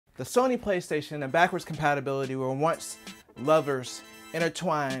The Sony PlayStation and backwards compatibility were once lovers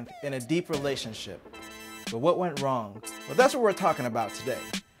intertwined in a deep relationship. But what went wrong? Well, that's what we're talking about today.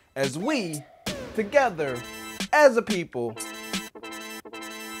 As we, together, as a people,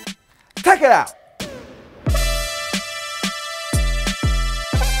 check it out!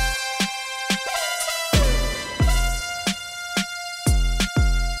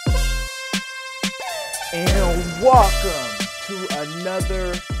 And welcome to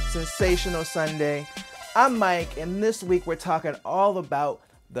another sensational Sunday. I'm Mike, and this week we're talking all about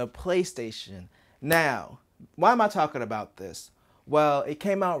the PlayStation. Now, why am I talking about this? Well, it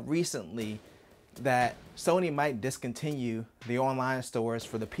came out recently that Sony might discontinue the online stores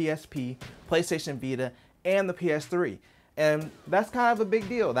for the PSP, PlayStation Vita, and the PS3. And that's kind of a big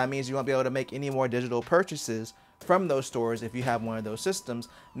deal. That means you won't be able to make any more digital purchases from those stores if you have one of those systems.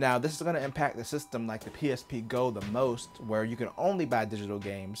 Now, this is going to impact the system like the PSP Go the most, where you can only buy digital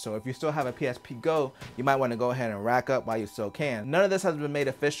games. So if you still have a PSP Go, you might want to go ahead and rack up while you still can. None of this has been made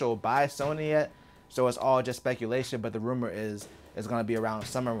official by Sony yet, so it's all just speculation, but the rumor is it's going to be around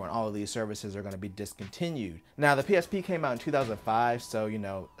summer when all of these services are going to be discontinued. Now, the PSP came out in 2005, so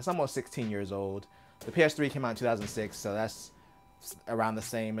it's almost 16 years old. The PS3 came out in 2006, so that's around the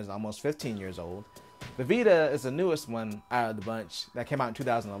same as almost 15 years old. The Vita is the newest one out of the bunch that came out in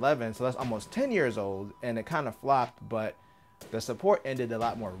 2011, so that's almost 10 years old, and it kind of flopped, but the support ended a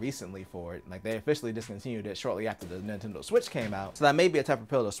lot more recently for it. Like, they officially discontinued it shortly after the Nintendo Switch came out. So that may be a tougher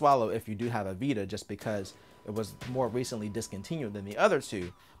pill to swallow if you do have a Vita, just because it was more recently discontinued than the other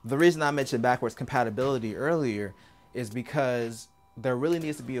two. The reason I mentioned backwards compatibility earlier is because there really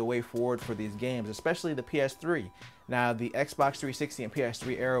needs to be a way forward for these games, especially the PS3. Now, the Xbox 360 and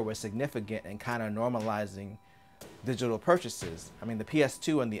PS3 era was significant in kind of normalizing digital purchases. I mean, the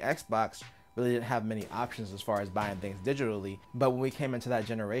PS2 and the Xbox really didn't have many options as far as buying things digitally. But when we came into that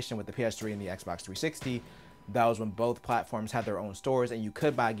generation with the PS3 and the Xbox 360, that was when both platforms had their own stores and you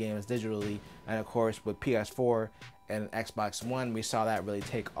could buy games digitally. And of course, with PS4 and Xbox One, we saw that really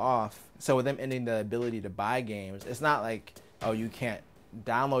take off. So with them ending the ability to buy games, it's not like, oh, you can't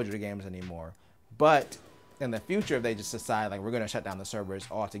download your games anymore. But in the future, if they just decide like we're going to shut down the servers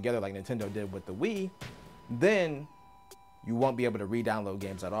altogether like Nintendo did with the Wii, then you won't be able to re-download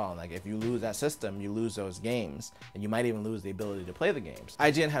games at all. Like, if you lose that system, you lose those games, and you might even lose the ability to play the games.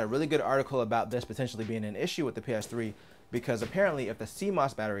 IGN had a really good article about this potentially being an issue with the PS3, because apparently if the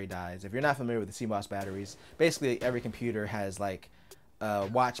CMOS battery dies, if you're not familiar with the CMOS batteries, basically every computer has like a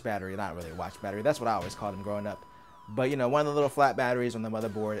watch battery, not really a watch battery, that's what I always called them growing up. But one of the little flat batteries on the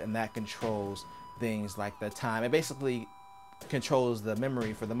motherboard, and that controls things like the time. It basically controls the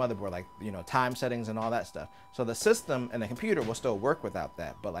memory for the motherboard, like time settings and all that stuff. So the system and the computer will still work without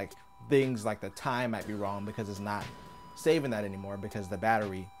that, but like things like the time might be wrong because it's not saving that anymore, because the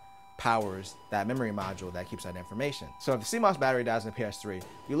battery powers that memory module that keeps that information. So if the CMOS battery dies in the PS3,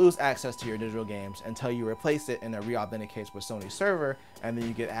 you lose access to your digital games until you replace it and it re-authenticates with Sony's server, and then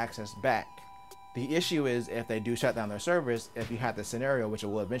you get access back. The issue is if they do shut down their servers, if you have the scenario, which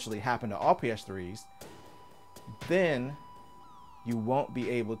will eventually happen to all PS3s, then you won't be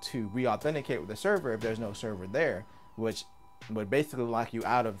able to re-authenticate with the server if there's no server there, which would basically lock you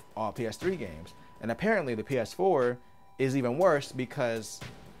out of all PS3 games. And apparently the PS4 is even worse, because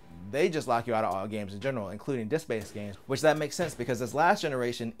they just lock you out of all games in general, including disc-based games, which that makes sense because this last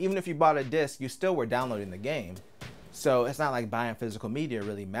generation, even if you bought a disc, you still were downloading the game. So it's not like buying physical media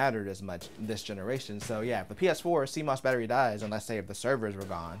really mattered as much this generation. So yeah, if the PS4 CMOS battery dies, and let's say if the servers were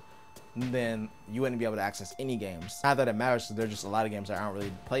gone, then you wouldn't be able to access any games. Not that it matters, so there's just a lot of games that aren't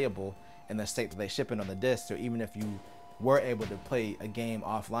really playable in the state that they ship it on the disc. So even if you were able to play a game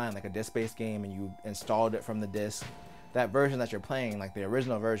offline, like a disc-based game, and you installed it from the disc, that version that you're playing, like the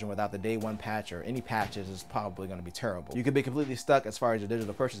original version without the day one patch or any patches, is probably going to be terrible. You could be completely stuck as far as your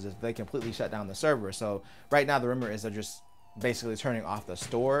digital purchases if they completely shut down the server. So right now the rumor is they're just basically turning off the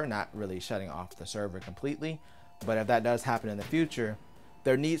store, not really shutting off the server completely. But if that does happen in the future,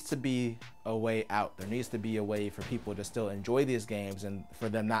 there needs to be a way out. There needs to be a way for people to still enjoy these games and for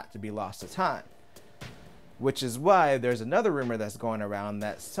them not to be lost to time. Which is why there's another rumor that's going around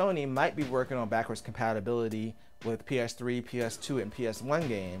that Sony might be working on backwards compatibility with PS3, PS2, and PS1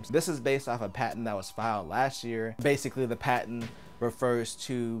 games. This is based off a patent that was filed last year. Basically, the patent refers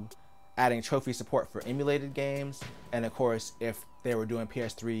to adding trophy support for emulated games. And of course, if they were doing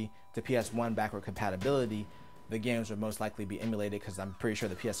PS3 to PS1 backward compatibility, the games would most likely be emulated, because I'm pretty sure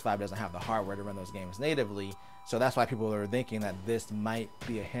the PS5 doesn't have the hardware to run those games natively. So that's why people are thinking that this might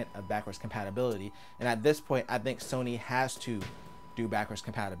be a hint of backwards compatibility. And at this point, I think Sony has to do backwards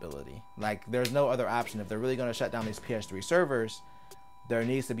compatibility. Like, there's no other option. If they're really going to shut down these PS3 servers, there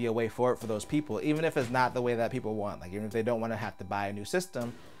needs to be a way forward for those people, even if it's not the way that people want. Like, even if they don't want to have to buy a new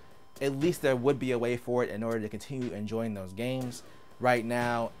system, at least there would be a way for it in order to continue enjoying those games. Right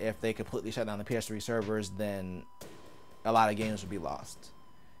now, if they completely shut down the PS3 servers, then a lot of games would be lost.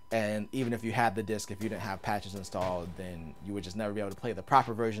 And even if you had the disc, if you didn't have patches installed, then you would just never be able to play the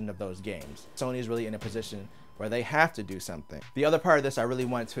proper version of those games. Sony's really in a position where they have to do something. The other part of this I really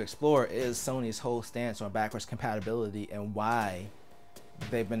wanted to explore is Sony's whole stance on backwards compatibility and why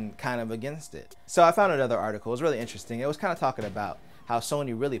they've been kind of against it. So I found another article. It was really interesting. It was kind of talking about how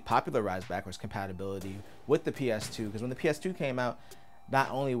Sony really popularized backwards compatibility with the PS2, because when the PS2 came out, not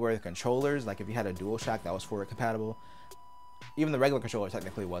only were the controllers, like if you had a DualShock that was forward compatible, even the regular controller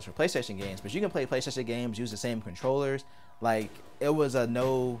technically was for PlayStation games, but you can play PlayStation games, use the same controllers. Like, it was a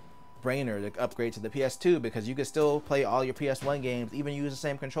no-brainer to upgrade to the PS2 because you could still play all your PS1 games, even use the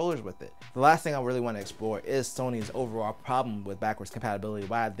same controllers with it. The last thing I really want to explore is Sony's overall problem with backwards compatibility,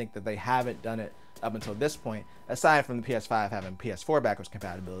 why I think that they haven't done it up until this point, aside from the PS5 having PS4 backwards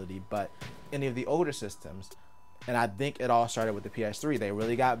compatibility, but any of the older systems. And I think it all started with the PS3. They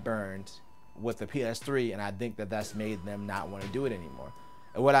really got burned with the PS3, and I think that that's made them not want to do it anymore.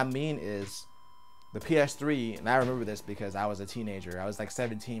 And what I mean is, the PS3, and I remember this because I was a teenager. I was like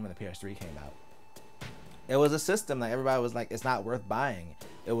 17 when the PS3 came out. It was a system that everybody was like, it's not worth buying.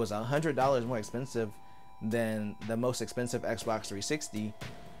 It was $100 more expensive than the most expensive Xbox 360.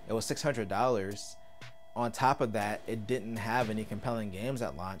 It was $600. On top of that, it didn't have any compelling games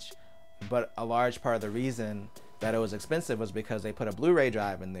at launch, but a large part of the reason that it was expensive was because they put a Blu-ray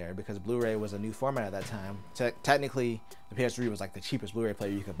drive in there, because Blu-ray was a new format at that time. Technically, the PS3 was like the cheapest Blu-ray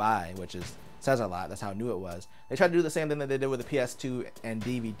player you could buy, which says a lot. That's how new it was. They tried to do the same thing that they did with the PS2 and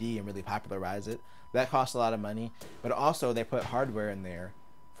DVD and really popularize it. That cost a lot of money, but also they put hardware in there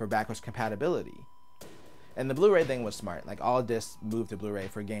for backwards compatibility. And the Blu-ray thing was smart. Like, all discs moved to Blu-ray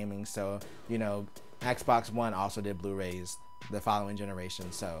for gaming, so, you know, Xbox One also did Blu-rays the following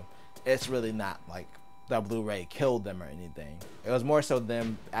generation, so it's really not like the Blu-ray killed them or anything. It was more so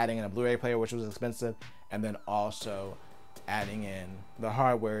them adding in a Blu-ray player, which was expensive, and then also adding in the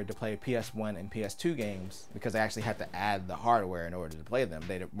hardware to play PS1 and PS2 games, because they actually had to add the hardware in order to play them.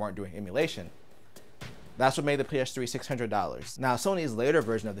 They weren't doing emulation. That's what made the PS3 $600. Now, Sony's later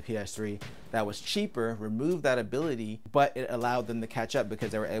version of the PS3 that was cheaper removed that ability, but it allowed them to catch up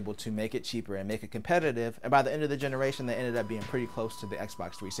because they were able to make it cheaper and make it competitive. And by the end of the generation, they ended up being pretty close to the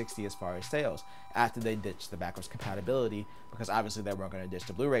Xbox 360 as far as sales, after they ditched the backwards compatibility, because obviously they weren't going to ditch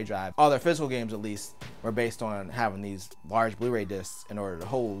the Blu-ray drive. All their physical games, at least, were based on having these large Blu-ray discs in order to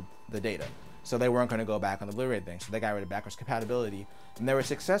hold the data. So they weren't going to go back on the Blu-ray thing. So they got rid of backwards compatibility, and they were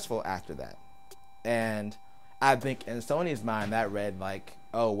successful after that. And I think in Sony's mind that read like,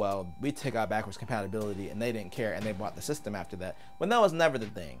 oh, well, we took out backwards compatibility and they didn't care and they bought the system after that. When that was never the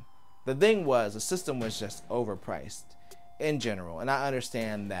thing. The thing was, the system was just overpriced in general. And I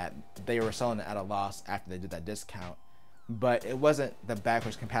understand that they were selling it at a loss after they did that discount, but it wasn't the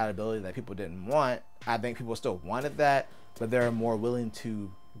backwards compatibility that people didn't want. I think people still wanted that, but they're more willing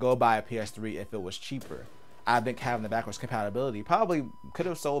to go buy a PS3 if it was cheaper. I think having the backwards compatibility probably could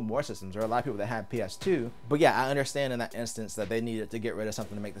have sold more systems. There are a lot of people that had PS2. But yeah, I understand in that instance that they needed to get rid of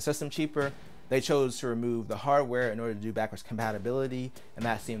something to make the system cheaper. They chose to remove the hardware in order to do backwards compatibility, and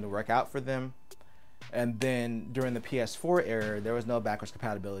that seemed to work out for them. And then during the PS4 era, there was no backwards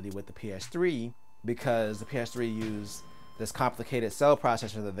compatibility with the PS3 because the PS3 used this complicated cell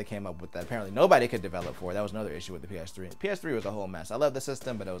processor that they came up with that apparently nobody could develop for. That was another issue with the PS3. The PS3 was a whole mess. I love the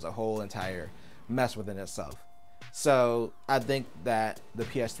system, but it was a whole entire mess within itself. So I think that the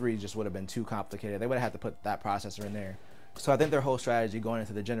PS3 just would have been too complicated. They would have had to put that processor in there. So I think their whole strategy going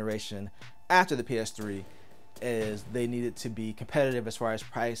into the generation after the PS3 is they needed to be competitive as far as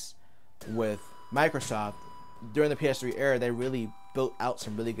price with Microsoft. During the PS3 era, they really built out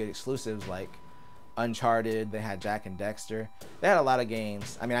some really good exclusives like Uncharted. They had Jack and Dexter. They had a lot of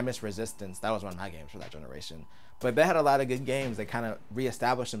games. I mean, I miss Resistance. That was one of my games for that generation. But they had a lot of good games. They kind of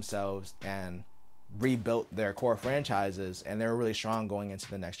reestablished themselves and rebuilt their core franchises, and they were really strong going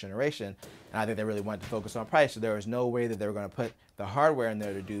into the next generation. And I think they really wanted to focus on price, so there was no way that they were going to put the hardware in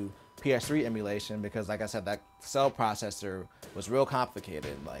there to do PS3 emulation, because like I said, that cell processor was real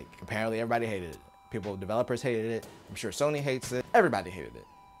complicated. Like, apparently everybody hated it. Developers hated it. I'm sure Sony hates it. Everybody hated it.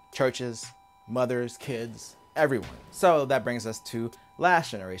 Churches, mothers, kids, everyone. So that brings us to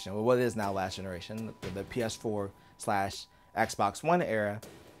last generation. Well, what is now last generation, the PS4/Xbox One era.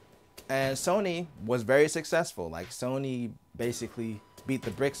 And Sony was very successful. Like, Sony basically beat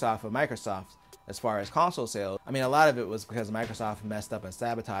the bricks off of Microsoft as far as console sales. I mean, a lot of it was because Microsoft messed up and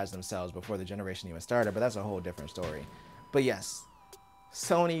sabotaged themselves before the generation even started, but that's a whole different story. But yes,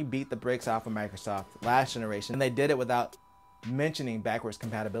 Sony beat the brakes off of Microsoft last generation, and they did it without mentioning backwards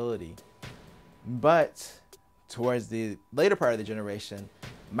compatibility. But towards the later part of the generation,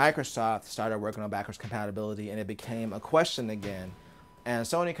 Microsoft started working on backwards compatibility, and it became a question again. And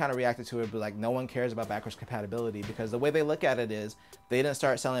Sony kind of reacted to it, but like, no one cares about backwards compatibility, because the way they look at it is they didn't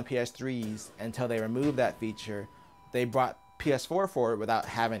start selling PS3s until they removed that feature. They brought PS4 forward without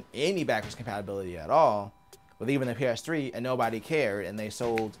having any backwards compatibility at all, with even the PS3, and nobody cared, and they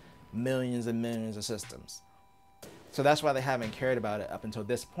sold millions and millions of systems. So that's why they haven't cared about it up until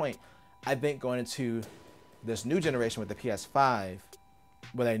this point. I think going into this new generation with the PS5,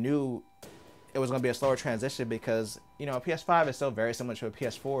 where they knew it was going to be a slower transition, because, you know, a PS5 is still very similar to a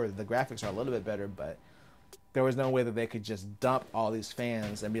PS4. The graphics are a little bit better, but there was no way that they could just dump all these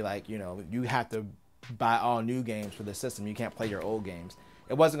fans and be like, you know, you have to buy all new games for the system. You can't play your old games.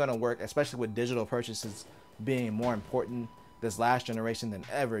 It wasn't going to work, especially with digital purchases being more important this last generation than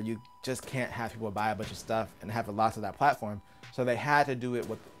ever. You just can't have people buy a bunch of stuff and have the loss of that platform. So they had to do it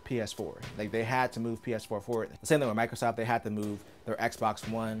with PS4. Like, they had to move PS4 forward. The same thing with Microsoft. They had to move their Xbox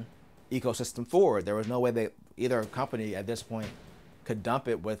One ecosystem forward. There was no way that either company at this point could dump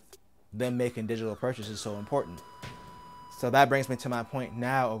it with them making digital purchases so important. So that brings me to my point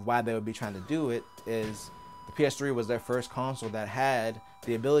now of why they would be trying to do it, is the PS3 was their first console that had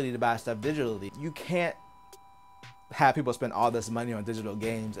the ability to buy stuff digitally. You can't have people spend all this money on digital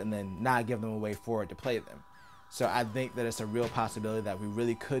games and then not give them a way forward to play them. So I think that it's a real possibility that we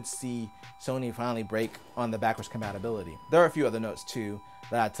really could see Sony finally break on the backwards compatibility. There are a few other notes too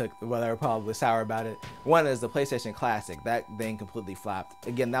that I took, well, they were probably sour about it. One is the PlayStation Classic. That thing completely flopped.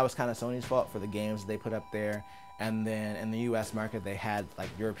 Again, that was kind of Sony's fault for the games they put up there. And then in the US market, they had like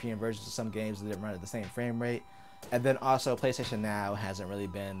European versions of some games that didn't run at the same frame rate. And then also PlayStation Now hasn't really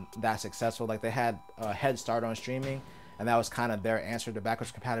been that successful. Like, they had a head start on streaming, and that was kind of their answer to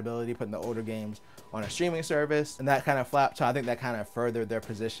backwards compatibility, putting the older games on a streaming service, and that kind of flopped. So I think that kind of furthered their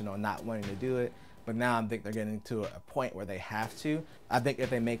position on not wanting to do it. But now I think they're getting to a point where they have to. I think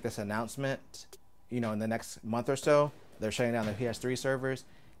if they make this announcement, you know, in the next month or so, they're shutting down the PS3 servers,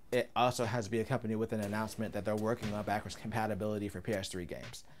 it also has to be accompanied with an announcement that they're working on backwards compatibility for PS3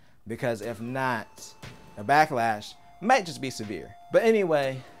 games. Because if not, the backlash might just be severe. But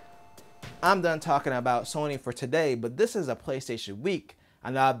anyway, I'm done talking about Sony for today, but this is a PlayStation week. I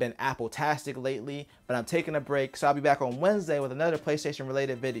know I've been Apple-tastic lately, but I'm taking a break, so I'll be back on Wednesday with another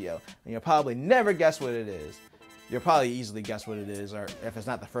PlayStation-related video. And you'll probably never guess what it is. You'll probably easily guess what it is, or if it's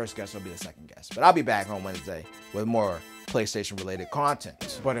not the first guess, it'll be the second guess. But I'll be back on Wednesday with more PlayStation-related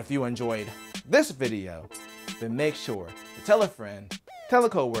content. But if you enjoyed this video, then make sure to tell a friend, tell a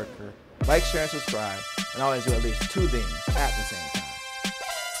coworker, like, share, and subscribe, and always do at least 2 things at the same time.